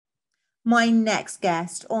My next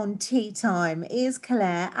guest on Tea Time is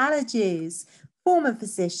Claire Allergies, former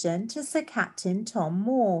physician to Sir Captain Tom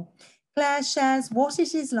Moore. Claire shares what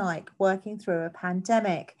it is like working through a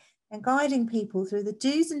pandemic and guiding people through the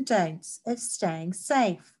do's and don'ts of staying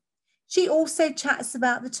safe. She also chats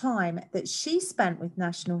about the time that she spent with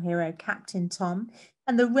national hero Captain Tom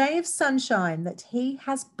and the ray of sunshine that he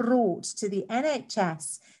has brought to the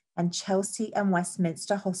NHS and Chelsea and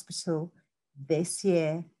Westminster Hospital this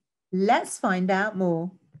year. Let's find out more.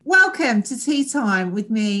 Welcome to Tea Time with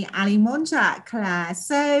me, Ali Monjak, Claire.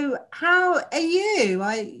 So, how are you?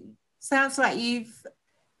 Sounds like you've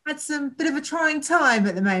had some bit of a trying time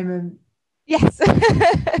at the moment. Yes,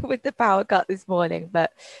 with the power cut this morning,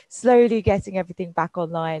 but slowly getting everything back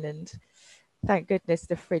online. And thank goodness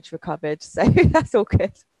the fridge recovered. So that's all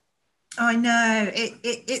good. I know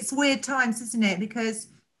it's weird times, isn't it? Because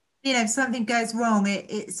if something goes wrong,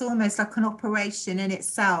 it's almost like an operation in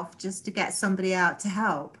itself just to get somebody out to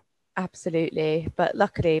help. Absolutely. But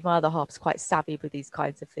luckily, my other half's quite savvy with these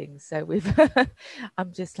kinds of things. So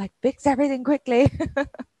I'm just like, fix everything quickly.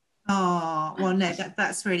 Oh, well, no,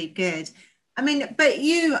 that's really good.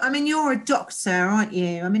 You're a doctor, aren't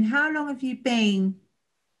you? I mean, how long have you been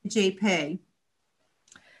a GP?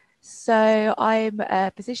 So I'm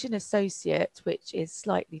a physician associate, which is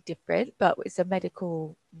slightly different, but it's a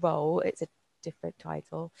medical role. It's a different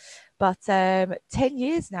title. But 10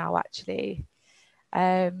 years now, actually.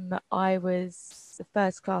 I was the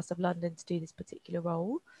first class of London to do this particular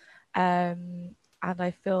role. And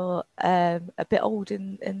I feel a bit old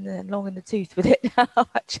and long in the tooth with it now,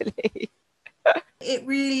 actually. It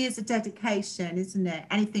really is a dedication, isn't it?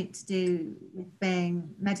 Anything to do with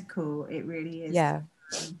being medical, it really is. Yeah.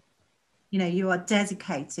 You are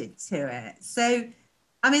dedicated to it. So,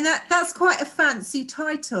 I mean, that's quite a fancy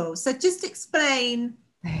title. So just explain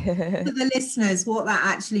to the listeners what that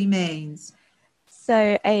actually means.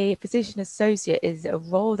 So a physician associate is a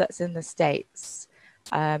role that's in the States.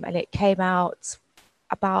 And it came out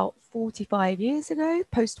about 45 years ago,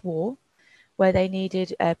 post-war, where they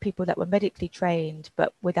needed people that were medically trained,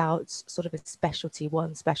 but without sort of a specialty,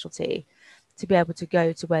 one specialty, to be able to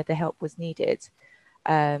go to where the help was needed.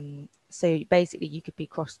 So basically, you could be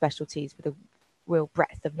cross specialties with a real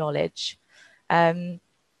breadth of knowledge. Um,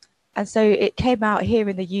 and so it came out here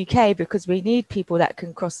in the UK because we need people that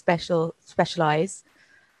can specialize.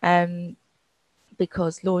 Um,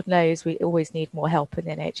 because Lord knows we always need more help in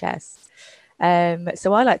the NHS.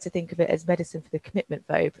 So I like to think of it as medicine for the commitment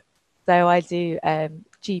phobe. So I do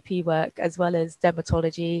GP work as well as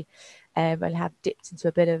dermatology, and have dipped into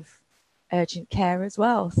a bit of urgent care as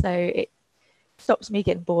well. So it stops me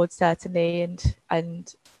getting bored certainly,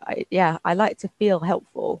 and I like to feel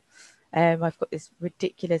helpful. I've got this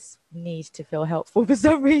ridiculous need to feel helpful for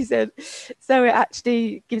some reason, so it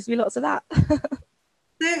actually gives me lots of that.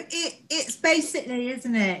 So it's basically,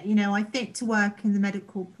 isn't it? I think to work in the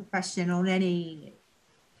medical profession on any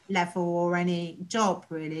level or any job,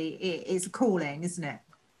 really, it's a calling, isn't it?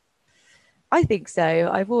 I think so.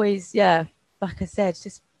 I've always, yeah, like I said,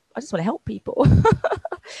 I just want to help people.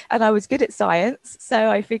 And I was good at science, so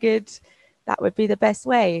I figured that would be the best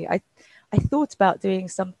way. I thought about doing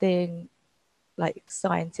something like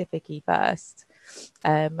scientific first.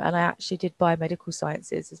 And I actually did biomedical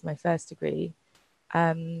sciences as my first degree.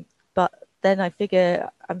 But then I figure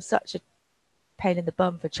I'm such a pain in the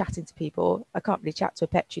bum for chatting to people. I can't really chat to a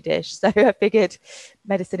petri dish. So I figured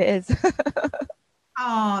medicine it is.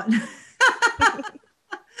 Oh,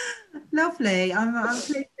 lovely. I'm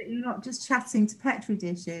pleased that you're not just chatting to petri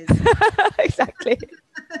dishes. Exactly.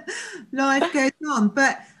 Life goes on.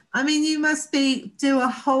 But I mean, you must be do a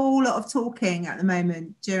whole lot of talking at the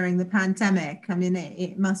moment during the pandemic. I mean,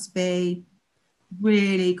 it must be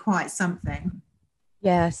really quite something.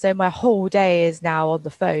 Yeah, so my whole day is now on the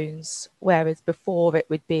phones, whereas before it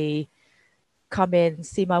would be come in,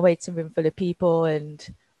 see my waiting room full of people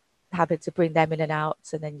and having to bring them in and out.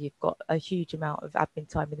 And then you've got a huge amount of admin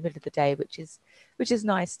time in the middle of the day, which is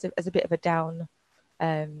nice to, as a bit of a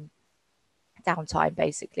um, downtime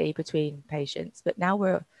basically between patients. But now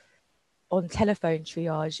we're on telephone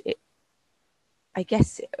triage. I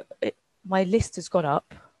guess my list has gone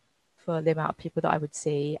up for the amount of people that I would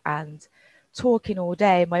see, and talking all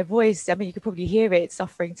day, my voice, I mean, you could probably hear it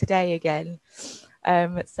suffering today again.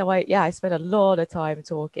 So I spend a lot of time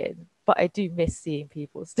talking, but I do miss seeing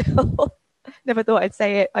people still. Never thought I'd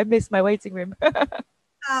say it. I miss my waiting room.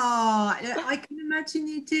 Oh, I can imagine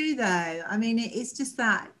you do though. I mean, it's just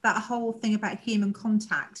that whole thing about human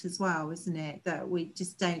contact as well, isn't it? That we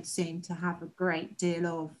just don't seem to have a great deal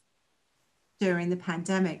of during the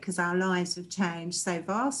pandemic because our lives have changed so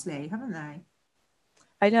vastly, haven't they?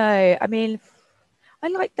 I know. I mean, I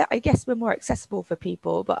like that. I guess we're more accessible for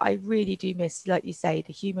people, but I really do miss, like you say,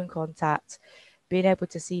 the human contact, being able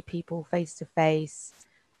to see people face to face.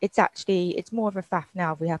 It's more of a faff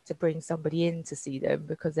now if we have to bring somebody in to see them,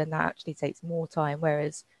 because then that actually takes more time.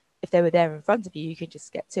 Whereas if they were there in front of you, you can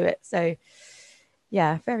just get to it. So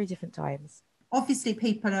yeah, very different times. Obviously,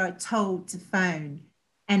 people are told to phone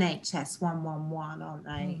NHS 111, aren't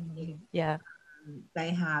they? Yeah. They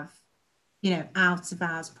have, out of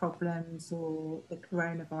hours problems or the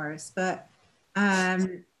coronavirus. But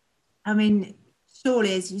I mean,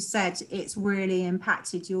 surely, as you said, it's really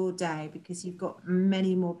impacted your day because you've got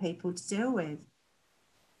many more people to deal with.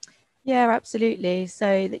 Yeah, absolutely.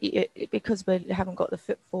 So because we haven't got the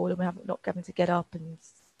footfall and we haven't not having to get up and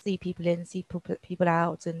see people in, see people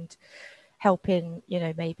out, and helping,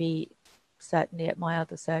 maybe certainly at my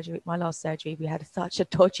other surgery, my last surgery, we had such a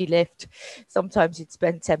dodgy lift. Sometimes you'd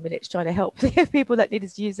spend 10 minutes trying to help the people that needed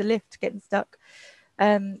to use the lift getting stuck.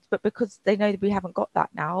 But because they know that we haven't got that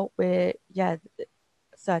now,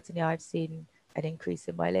 certainly I've seen an increase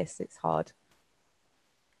in my list. It's hard.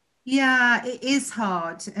 Yeah, it is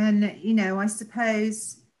hard. And, I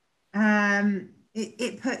suppose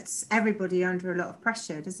it puts everybody under a lot of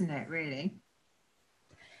pressure, doesn't it, really?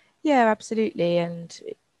 Yeah, absolutely. And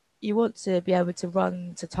you want to be able to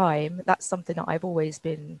run to time. That's something that I've always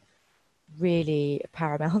been really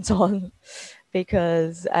paramount on,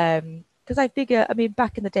 because I figure, I mean,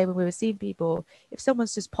 back in the day when we were seeing people, if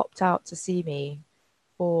someone's just popped out to see me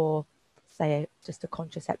for, say, just a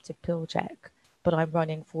contraceptive pill check, but I'm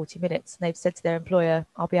running 40 minutes and they've said to their employer,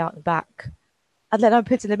 I'll be out and back. And then I'm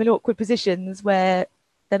putting them in awkward positions where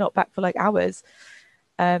they're not back for like hours.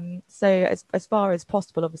 So as far as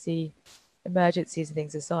possible, obviously, emergencies and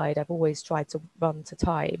things aside, I've always tried to run to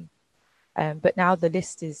time. But now the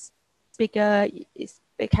list is bigger.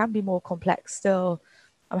 It can be more complex still.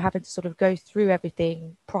 I'm having to sort of go through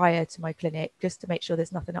everything prior to my clinic just to make sure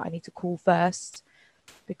there's nothing that I need to call first,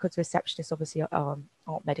 because receptionists obviously aren't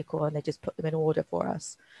medical and they just put them in order for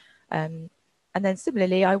us. And then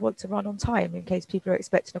similarly, I want to run on time in case people are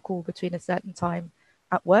expecting a call between a certain time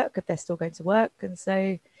at work if they're still going to work. And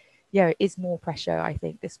so, yeah, it is more pressure, I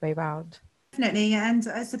think, this way round. Definitely. And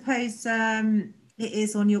I suppose it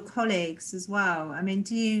is on your colleagues as well. I mean,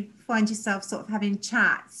 do you find yourself sort of having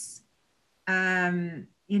chats,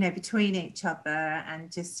 between each other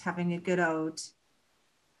and just having a good old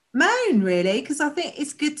moan, really? Because I think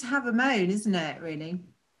it's good to have a moan, isn't it, really?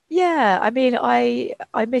 Yeah, I mean, I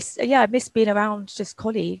miss being around just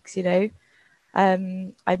colleagues,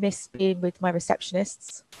 I miss being with my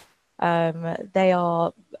receptionists. They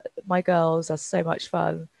are My girls are so much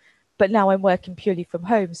fun, but now I'm working purely from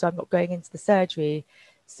home, so I'm not going into the surgery.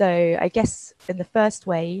 So I guess in the first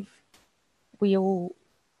wave, we all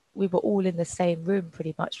we were all in the same room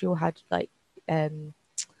pretty much. We all had um,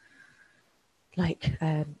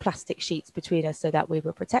 plastic sheets between us so that we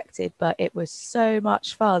were protected. But it was so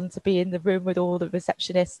much fun to be in the room with all the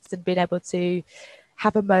receptionists and being able to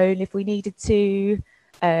have a moan if we needed to.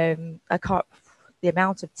 I can't. The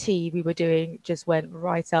amount of tea we were doing just went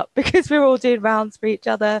right up because we were all doing rounds for each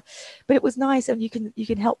other. But it was nice, and you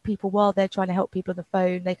can help people while they're trying to help people on the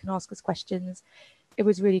phone. They can ask us questions. It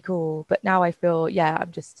was really cool. But now I feel, yeah,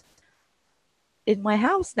 I'm just in my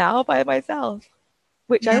house now by myself,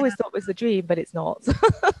 which I Yeah. always thought was the dream, but it's not.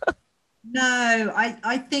 No,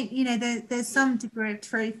 I think, there's some degree of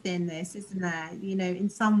truth in this, isn't there? In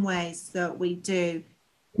some ways that we do,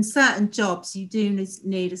 in certain jobs, you do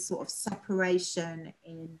need a sort of separation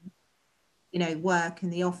in, work in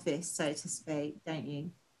the office, so to speak, don't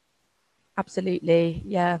you? Absolutely,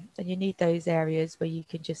 yeah. And you need those areas where you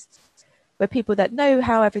can just, where people that know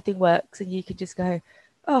how everything works, and you can just go,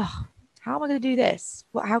 oh, how am I going to do this?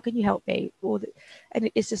 How can you help me? And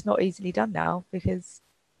it's just not easily done now because,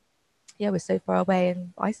 yeah, we're so far away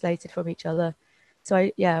and isolated from each other. So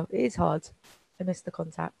yeah, it is hard. I miss the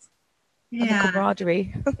contact and the Yeah,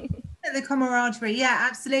 camaraderie. the camaraderie. Yeah,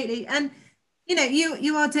 absolutely. And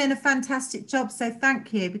you are doing a fantastic job. So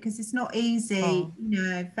thank you, because it's not easy, Oh.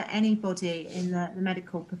 for anybody in the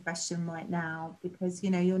medical profession right now, because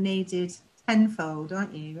you're needed tenfold,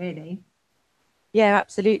 aren't you, really? Yeah,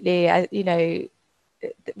 absolutely.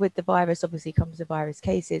 With the virus, obviously comes the virus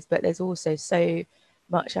cases, but there's also so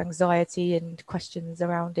much anxiety and questions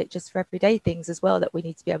around it just for everyday things as well that we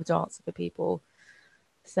need to be able to answer for people.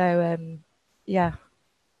 So yeah,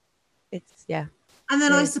 yeah, And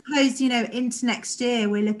then it I is. suppose, into next year,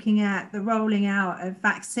 we're looking at the rolling out of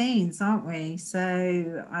vaccines, aren't we?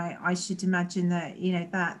 So I should imagine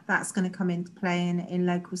that, that's going to come into play in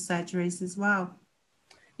local surgeries as well.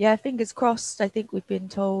 Yeah, fingers crossed. I think we've been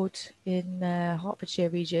told in Hertfordshire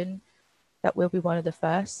region that we'll be one of the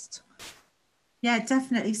first. Yeah,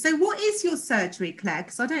 definitely. So what is your surgery, Claire?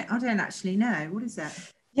 Because I don't actually know. What is it?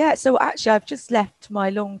 Yeah, so actually I've just left my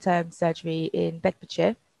long-term surgery in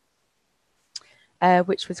Bedfordshire,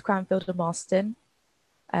 which was Cranfield and Marston.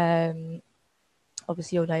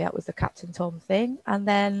 Obviously you'll know that was the Captain Tom thing. And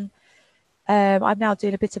then I'm now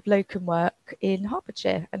doing a bit of locum work in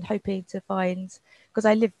Hertfordshire and hoping to find, because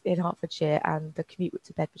I live in Hertfordshire and the commute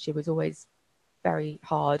to Bedfordshire was always very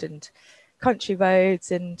hard and country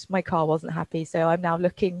roads, and my car wasn't happy. So I'm now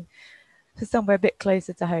looking for somewhere a bit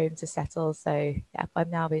closer to home to settle. So yeah, I'm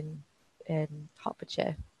now in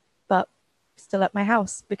Hertfordshire, but still at my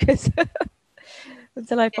house because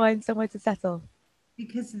until I find somewhere to settle.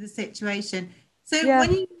 Because of the situation. So Yeah,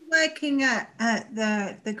 when you were working at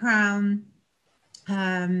the Crown,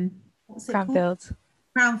 what's it called? Cranfield.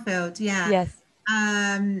 Crownfield, yeah. Yes,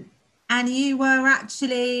 And you were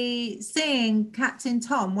actually seeing Captain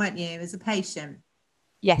Tom, weren't you, as a patient?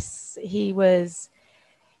 yes, he was.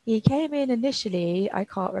 He came in initially. I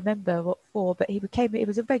can't remember what for, but he became. It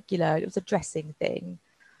was a regular. It was a dressing thing,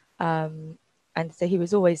 and so he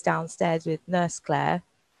was always downstairs with Nurse Claire.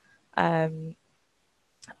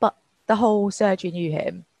 But the whole surgery knew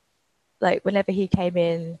him. Like whenever he came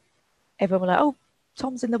in, everyone was like, "Oh,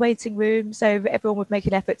 Tom's in the waiting room." So everyone would make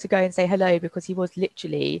an effort to go and say hello because he was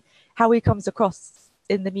literally how he comes across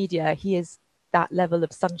in the media. He is that level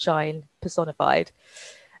of sunshine personified.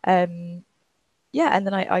 Um, yeah, and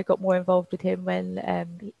then I got more involved with him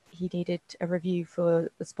when he needed a review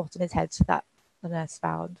for the spot on his head that the nurse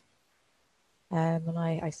found. And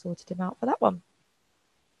I sorted him out for that one.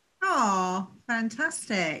 Oh,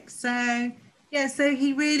 fantastic. So, yeah, so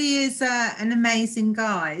he really is an amazing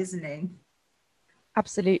guy, isn't he?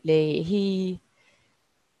 Absolutely.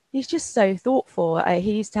 He's just so thoughtful.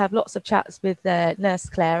 He used to have lots of chats with Nurse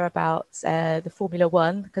Claire about the Formula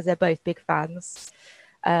One because they're both big fans.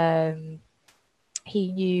 Um,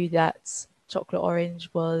 he knew that chocolate orange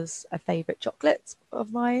was a favourite chocolate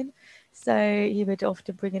of mine. So he would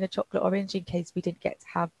often bring in a chocolate orange in case we didn't get to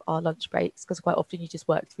have our lunch breaks because quite often you just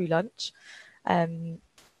work through lunch. Um,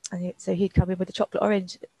 and so he'd come in with a chocolate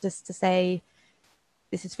orange just to say,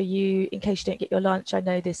 this is for you in case you don't get your lunch. I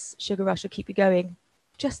know this sugar rush will keep you going.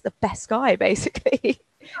 Just the best guy, basically.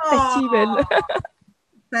 Best human. Oh,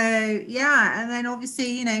 so yeah, and then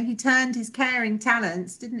obviously, he turned his caring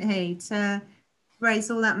talents, didn't he, to raise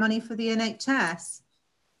all that money for the NHS.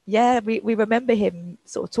 Yeah, we remember him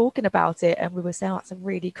sort of talking about it and we were saying, oh, that's a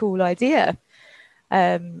really cool idea.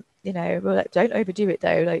 We were like, don't overdo it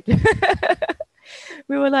though. Like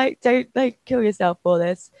we were like, don't like kill yourself for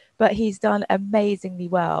this. But he's done amazingly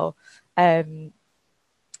well. Um,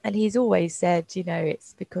 and he's always said,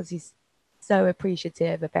 it's because he's so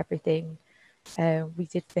appreciative of everything we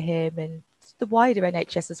did for him and the wider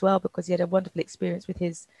NHS as well, because he had a wonderful experience with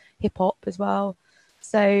his hip hop as well.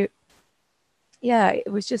 So yeah,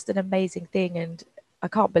 it was just an amazing thing, and I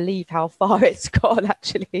can't believe how far it's gone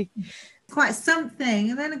actually. Quite something.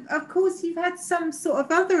 And then, of course, you've had some sort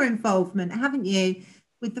of other involvement, haven't you,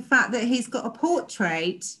 with the fact that he's got a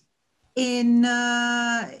portrait in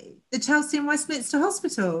the Chelsea and Westminster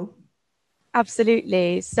Hospital.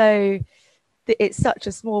 Absolutely. So it's such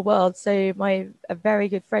a small world. So a very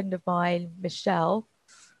good friend of mine, Michelle,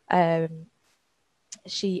 um,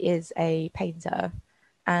 she is a painter,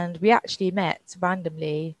 and we actually met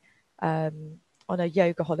randomly on a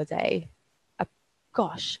yoga holiday.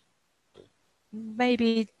 Gosh,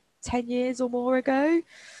 maybe 10 years or more ago.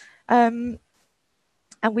 Um,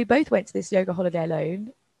 and we both went to this yoga holiday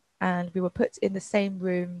alone, and we were put in the same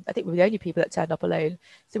room. I think we were the only people that turned up alone.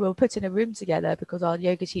 So we were put in a room together because our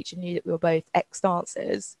yoga teacher knew that we were both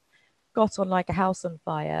ex-dancers, got on like a house on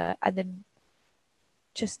fire, and then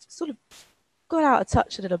just sort of got out of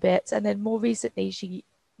touch a little bit. And then more recently, she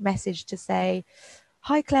messaged to say,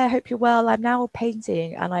 hi, Claire, hope you're well. I'm now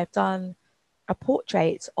painting and I've done a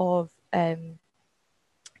portrait of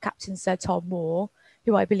Captain Sir Tom Moore,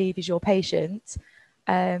 who I believe is your patient.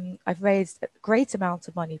 I've raised a great amount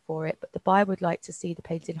of money for it, but the buyer would like to see the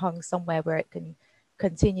painting hung somewhere where it can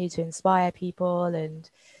continue to inspire people, and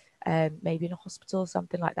maybe in a hospital,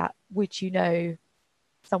 something like that. Would you know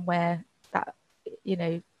somewhere that,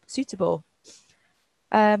 suitable?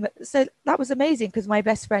 So that was amazing because my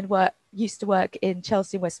best friend used to work in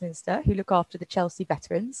Chelsea and Westminster, who look after the Chelsea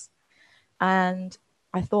veterans. And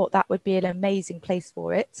I thought that would be an amazing place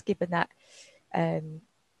for it, given that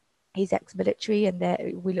he's ex-military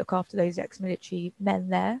and we look after those ex-military men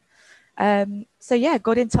there. So yeah,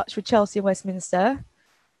 got in touch with Chelsea and Westminster.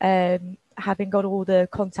 having got all the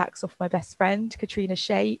contacts off my best friend, Katrina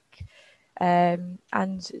Shake.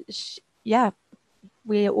 Yeah,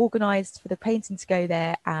 we organised for the painting to go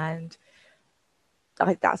there, and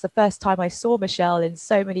that's the first time I saw Michelle in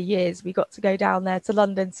so many years. We got to go down there to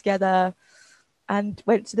London together and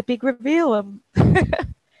went to the big reveal.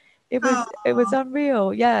 It was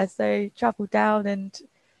unreal. Yeah, so travelled down, and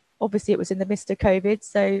obviously it was in the midst of COVID,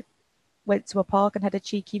 so went to a park and had a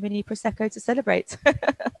cheeky mini prosecco to celebrate.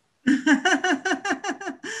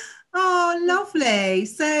 Oh, lovely.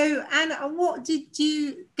 So, and what did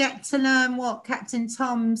you get to learn what Captain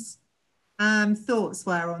Tom's thoughts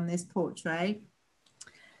were on this portrait?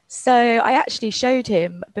 So I actually showed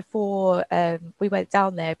him before we went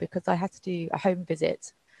down there, because I had to do a home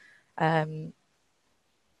visit. And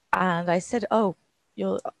I said, "Oh,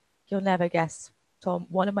 you'll never guess, Tom.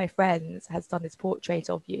 One of my friends has done this portrait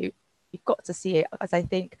of you. You've got to see it." As I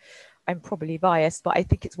think I'm probably biased, but I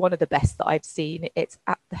think it's one of the best that I've seen.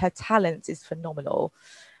 Her talent is phenomenal.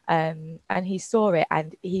 And he saw it,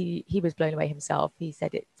 and he was blown away himself. He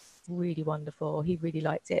said it's really wonderful. He really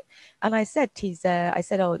liked it. And I said,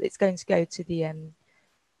 "Oh, it's going to go to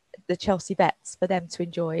the Chelsea vets for them to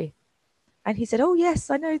enjoy." And he said, "Oh yes,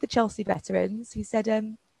 I know the Chelsea veterans." He said,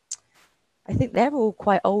 "I think they're all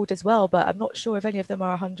quite old as well, but I'm not sure if any of them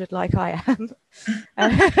are 100 like I am."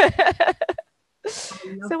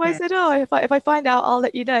 So I said, "Oh, if I find out, I'll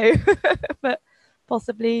let you know." But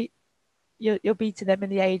possibly you're beating them in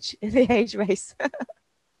the age race.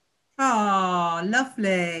 Oh,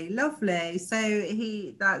 lovely, lovely. So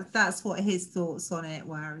that's what his thoughts on it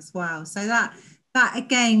were as well. So that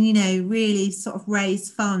again, really sort of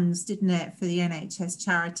raised funds, didn't it, for the NHS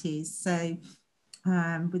charities? So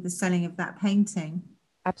with the selling of that painting.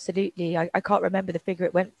 Absolutely. I can't remember the figure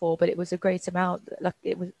it went for, but it was a great amount. Like,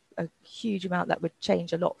 it was a huge amount that would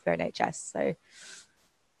change a lot for NHS. So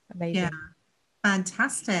amazing. Yeah,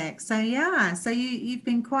 fantastic. So yeah, so you've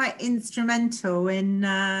been quite instrumental in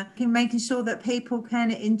making sure that people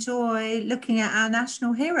can enjoy looking at our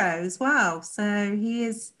national hero as well. So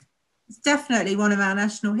he's definitely one of our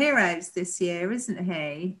national heroes this year, isn't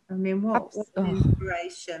he? I mean, what an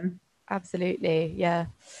inspiration. Absolutely. Yeah.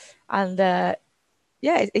 And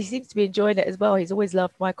yeah, he seems to be enjoying it as well. He's always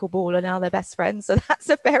loved Michael Ball, and now they're best friends. So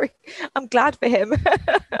I'm glad for him.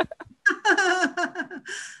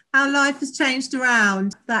 How life has changed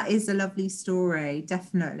around. That is a lovely story,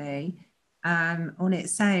 definitely, on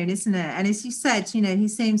its own, isn't it? And as you said, he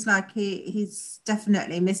seems like he's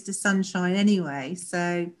definitely Mr. Sunshine anyway.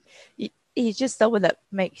 So He's just someone that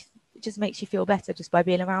just makes you feel better just by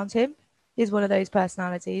being around him. He's one of those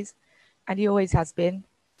personalities, and he always has been.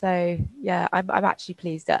 So yeah, I'm actually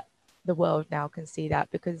pleased that the world now can see that,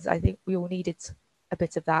 because I think we all needed a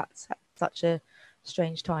bit of that at such a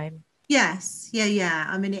strange time. yes, yeah.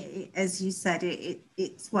 I mean, as you said,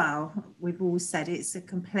 it's well, we've all said it's a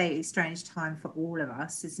completely strange time for all of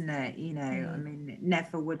us, isn't it? I mean,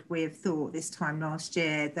 never would we have thought this time last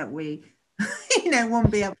year that we,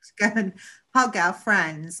 won't be able to go and hug our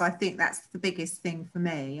friends. I think that's the biggest thing for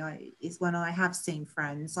me. Is when I have seen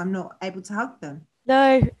friends, I'm not able to hug them.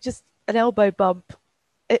 No, just an elbow bump.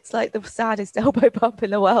 It's like the saddest elbow bump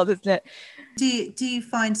in the world, isn't it? Do you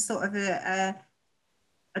find sort of a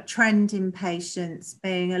trend in patients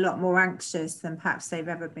being a lot more anxious than perhaps they've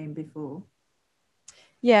ever been before?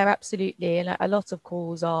 Yeah, absolutely. And a lot of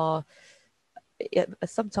calls are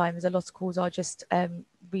sometimes a lot of calls are just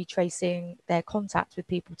retracing their contact with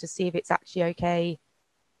people to see if it's actually okay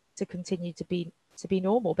to continue to be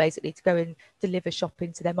normal, basically, to go and deliver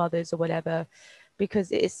shopping to their mothers or whatever,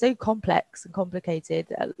 because it is so complex and complicated.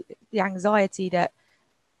 The anxiety that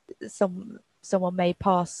someone may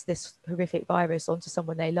pass this horrific virus on to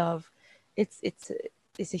someone they love, it's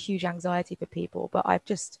a huge anxiety for people. But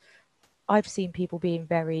I've seen people being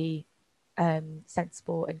very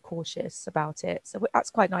sensible and cautious about it. So that's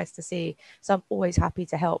quite nice to see. So I'm always happy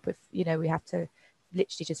to help if, we have to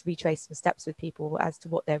literally just retrace some steps with people as to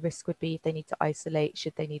what their risk would be if they need to isolate,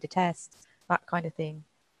 should they need a test, that kind of thing.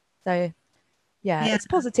 So yeah, it's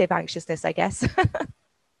positive anxiousness, I guess.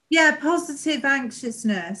 Yeah, positive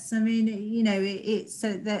anxiousness. I mean,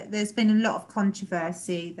 there's been a lot of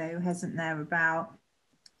controversy, though, hasn't there, about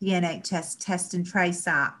the NHS Test and Trace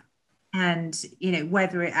app, and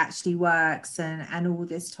whether it actually works, and all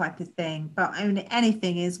this type of thing. But I mean,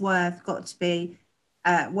 anything is got to be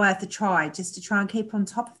worth a try, just to try and keep on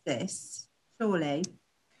top of this, surely.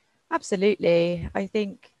 Absolutely. I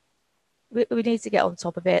think we need to get on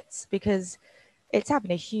top of it, because it's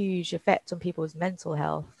having a huge effect on people's mental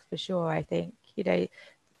health, for sure. I think,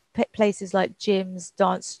 places like gyms,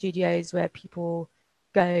 dance studios, where people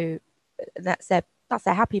go, and that's that's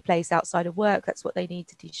a happy place outside of work. That's what they need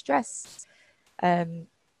to de-stress.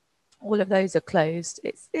 All of those are closed.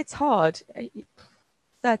 It's hard.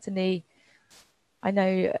 Certainly, I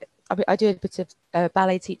know. I do a bit of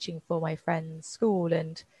ballet teaching for my friend's school,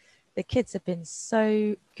 and the kids have been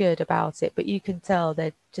so good about it. But you can tell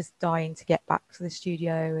they're just dying to get back to the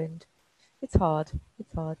studio, and it's hard.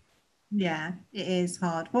 It's hard. Yeah, it is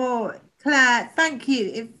hard. Well, Claire, thank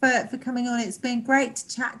you for coming on. It's been great to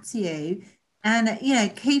chat to you, and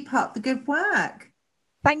keep up the good work.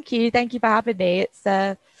 Thank you for having me.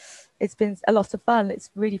 It's been a lot of fun. It's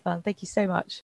really fun. Thank you so much.